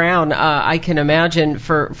fertile ground, I can imagine,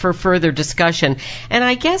 for further discussion. And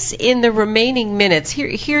I guess in the remaining minutes,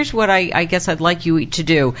 here's what I guess I'd like you to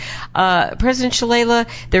do. President Shalala,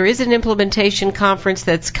 there is an implementation conference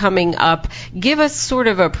that's coming up. Give us sort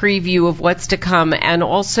of a preview of what's to come, and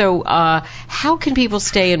also how can people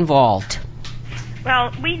stay involved?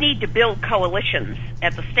 Well, we need to build coalitions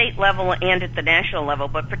at the state level and at the national level,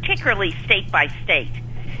 but particularly state by state.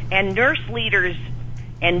 And nurse leaders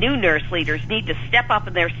and new nurse leaders need to step up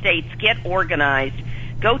in their states, get organized,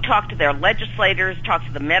 go talk to their legislators, talk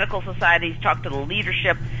to the medical societies, talk to the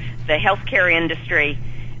leadership, the healthcare industry,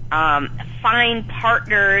 find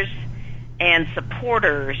partners and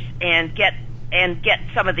supporters, and get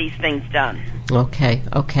some of these things done. Okay.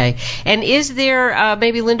 And is there,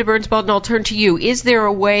 maybe Linda Burns-Baldwin, I'll turn to you, is there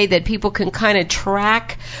a way that people can kind of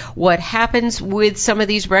track what happens with some of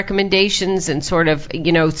these recommendations and sort of,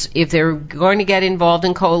 if they're going to get involved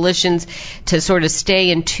in coalitions, to sort of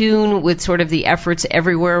stay in tune with sort of the efforts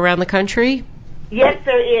everywhere around the country? Yes,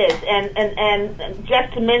 there is. And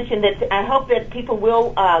just to mention that I hope that people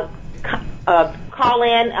will call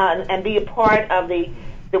in and be a part of the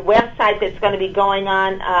website that's going to be going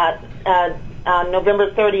on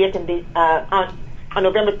November 30th on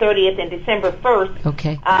November 30th and December 1st,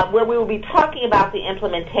 okay. Where we will be talking about the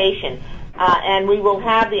implementation, and we will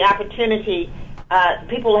have the opportunity.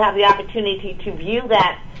 People will have the opportunity to view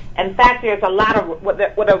that. In fact, there's a lot of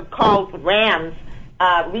what are called RAMs,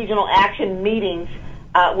 regional action meetings,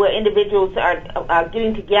 where individuals are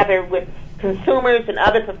getting together with consumers and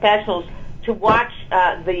other professionals to watch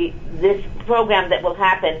this program that will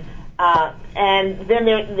happen, and then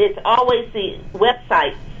there's always the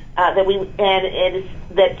website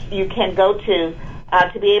that you can go to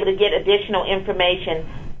be able to get additional information,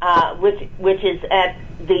 which is at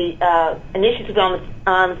the Initiative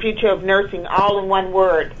on the Future of Nursing, all in one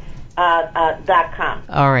word. .com.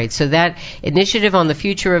 All right, so that Initiative on the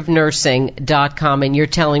Future of Nursing.com, and you're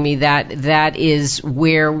telling me that is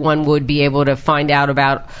where one would be able to find out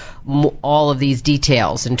about all of these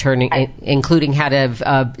details, including how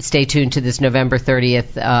to stay tuned to this November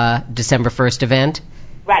 30th, December 1st event?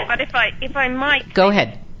 Right. But if I might... Go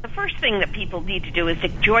ahead. The first thing that people need to do is to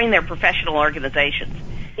join their professional organizations.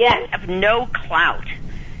 Yes. You have no clout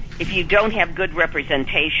if you don't have good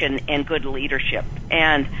representation and good leadership.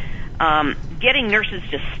 And getting nurses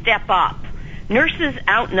to step up. Nurses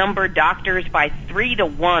outnumber doctors by 3 to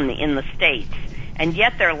 1 in the states, and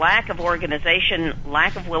yet their lack of organization,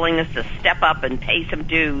 lack of willingness to step up and pay some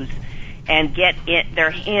dues and get their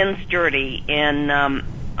hands dirty in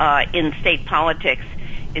state politics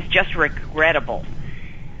is just regrettable.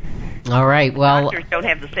 All right, well... Doctors don't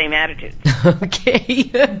have the same attitude. Okay.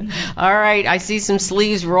 All right, I see some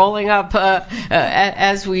sleeves rolling up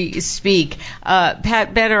as we speak.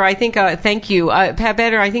 Pat Better, I think, thank you. Pat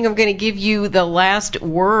Better, I think I'm going to give you the last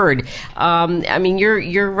word. I mean,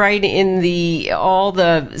 you're right in all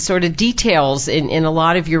the sort of details in a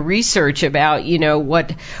lot of your research about,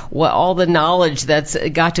 what all the knowledge that's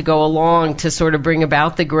got to go along to sort of bring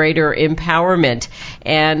about the greater empowerment.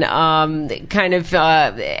 And kind of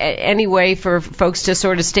any way for folks to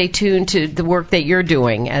sort of stay tuned to the work that you're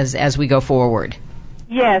doing as we go forward?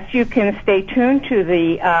 Yes, you can stay tuned to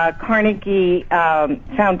the Carnegie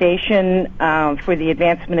Foundation for the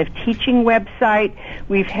Advancement of Teaching website.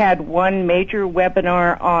 We've had one major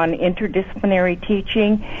webinar on interdisciplinary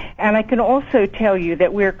teaching, and I can also tell you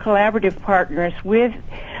that we're collaborative partners with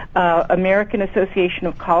American Association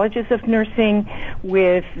of Colleges of Nursing,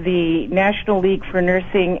 with the National League for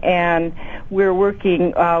Nursing, and we're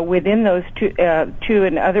working within those two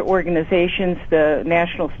and other organizations, the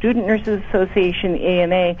National Student Nurses Association, the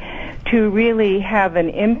ANA, to really have an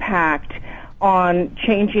impact on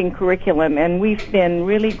changing curriculum. And we've been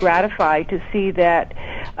really gratified to see that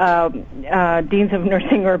deans of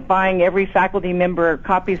nursing are buying every faculty member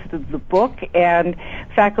copies of the book, and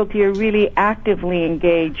faculty are really actively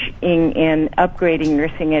engaging in upgrading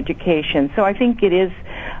nursing education. So I think it is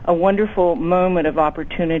a wonderful moment of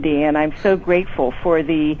opportunity, and I'm so grateful for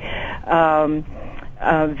the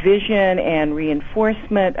vision and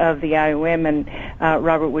reinforcement of the IOM and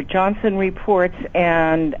Robert Wood Johnson reports,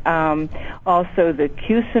 and also the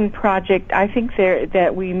CUSIN project. I think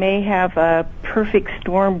that we may have a perfect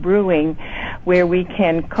storm brewing where we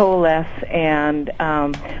can coalesce and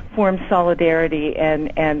form solidarity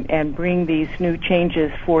and bring these new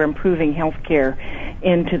changes for improving healthcare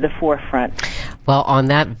into the forefront. Well, on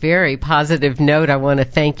that very positive note, I want to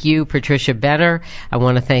thank you, Patricia Benner. I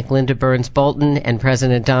want to thank Linda Burns Bolton and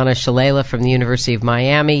President Donna Shalala from the University of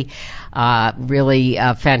Miami. Really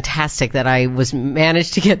fantastic that I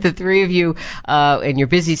managed to get the three of you and your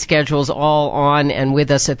busy schedules all on and with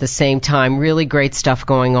us at the same time. Really great stuff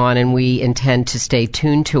going on, and we intend to stay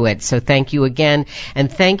tuned to it. So thank you again,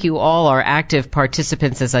 and thank you all our active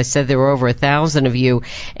participants. As I said, there were over 1,000 of you,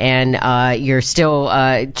 and you're still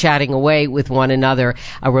chatting away with one another.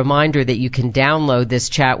 A reminder that you can download this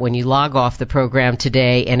chat when you log off the program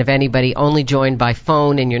today, and if anybody only joined by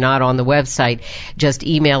phone and you're not on the website, just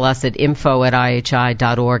email us at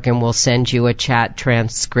info@ihi.org and we'll send you a chat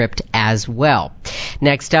transcript as well.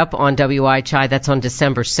 Next up on WIHI, that's on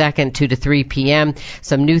December 2nd, 2 to 3 p.m.,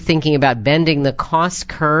 some new thinking about bending the cost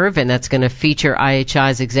curve, and that's going to feature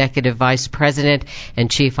IHI's Executive Vice President and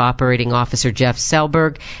Chief Operating Officer Jeff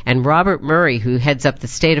Selberg and Robert Murray, who heads up the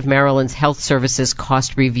State of Maryland's Health Services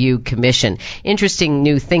Cost Review Commission. Interesting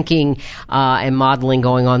new thinking and modeling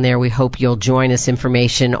going on there. We hope you'll join us.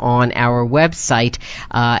 Information on our website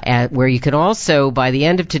where you can also, by the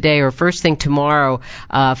end of today or first thing tomorrow,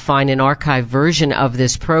 find an archived version of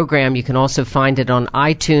this program. You can also find it on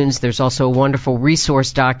iTunes. There's also a wonderful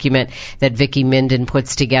resource document that Vicki Minden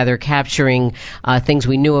puts together capturing things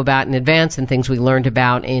we knew about in advance and things we learned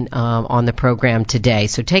about on the program today.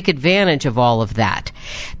 So take advantage of all of that.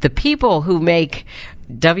 The people who make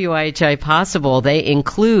WIHI possible, they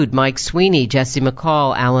include Mike Sweeney, Jesse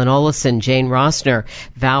McCall, Alan Olison, Jane Rossner,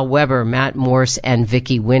 Val Weber, Matt Morse, and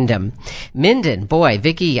Vicki Wyndham. Minden, boy,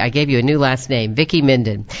 Vicki, I gave you a new last name, Vicki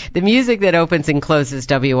Minden. The music that opens and closes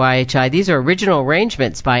WIHI, these are original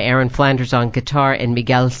arrangements by Aaron Flanders on guitar and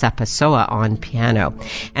Miguel Sapasoa on piano.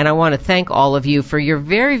 And I want to thank all of you for your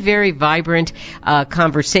very, very vibrant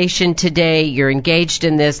conversation today. You're engaged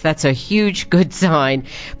in this. That's a huge good sign.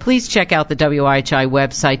 Please check out the WIHI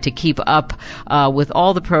website to keep up with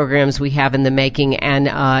all the programs we have in the making. And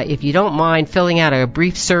if you don't mind filling out a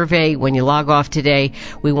brief survey when you log off today,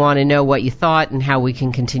 we want to know what you thought and how we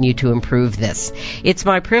can continue to improve this. It's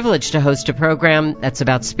my privilege to host a program that's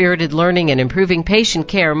about spirited learning and improving patient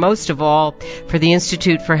care, most of all for the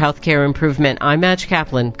Institute for Healthcare Improvement. I'm Madge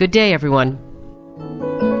Kaplan. Good day, everyone.